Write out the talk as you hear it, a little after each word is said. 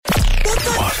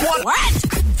What?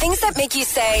 Things that make you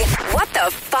say, what the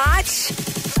fotch?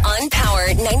 On Power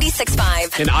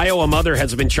 96.5. An Iowa mother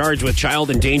has been charged with child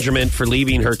endangerment for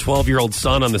leaving her 12-year-old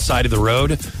son on the side of the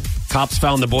road. Cops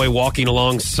found the boy walking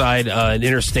alongside an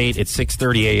interstate at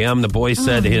 6:30 a.m. The boy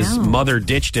said his mother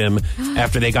ditched him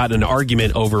after they got in an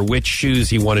argument over which shoes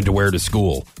he wanted to wear to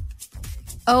school.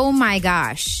 Oh, my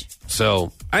gosh.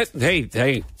 So,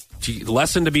 hey,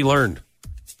 lesson to be learned.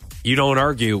 You don't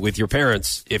argue with your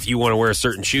parents if you want to wear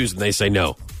certain shoes and they say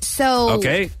no. So,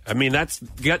 okay? I mean,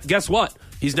 guess what?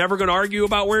 He's never going to argue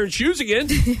about wearing shoes again.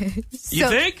 You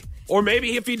think? Or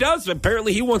maybe if he does,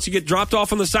 apparently he wants to get dropped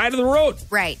off on the side of the road.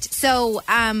 Right. So,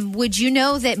 would you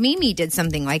know that Mimi did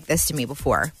something like this to me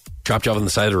before? Dropped you off on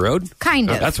the side of the road? Kind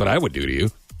of. That's what I would do to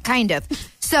you. Kind of.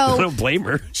 So I don't blame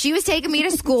her. She was taking me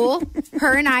to school.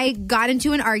 Her and I got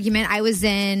into an argument. I was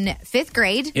in 5th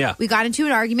grade. Yeah. We got into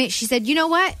an argument. She said, you know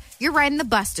what? You're riding the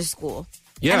bus to school.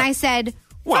 Yeah. And I said,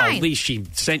 well, fine. At least she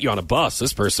sent you on a bus.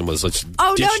 This person was ditched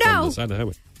on the side of the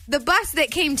highway. The bus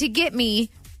that came to get me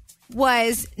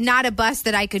was not a bus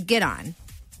that I could get on.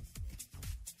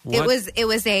 What? It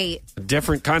was a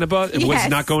different kind of bus? It yes. was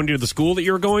not going to the school that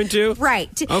you were going to?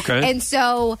 Right. Okay. And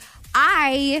so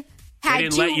I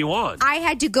didn't let you on. I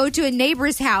had to go to a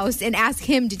neighbor's house and ask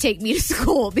him to take me to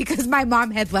school because my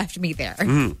mom had left me there.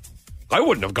 I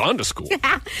wouldn't have gone to school.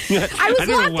 I was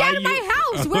locked out of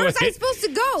my house. Where was I supposed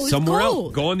to go? Somewhere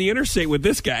else. Go on the interstate with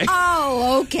this guy.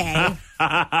 Oh, okay.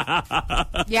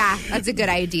 Yeah, that's a good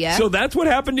idea. So that's what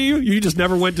happened to you? You just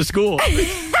never went to school.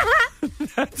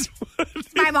 That's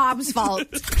my mom's fault.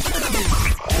 What the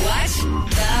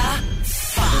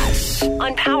fotch?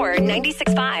 On Power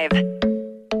 96.5.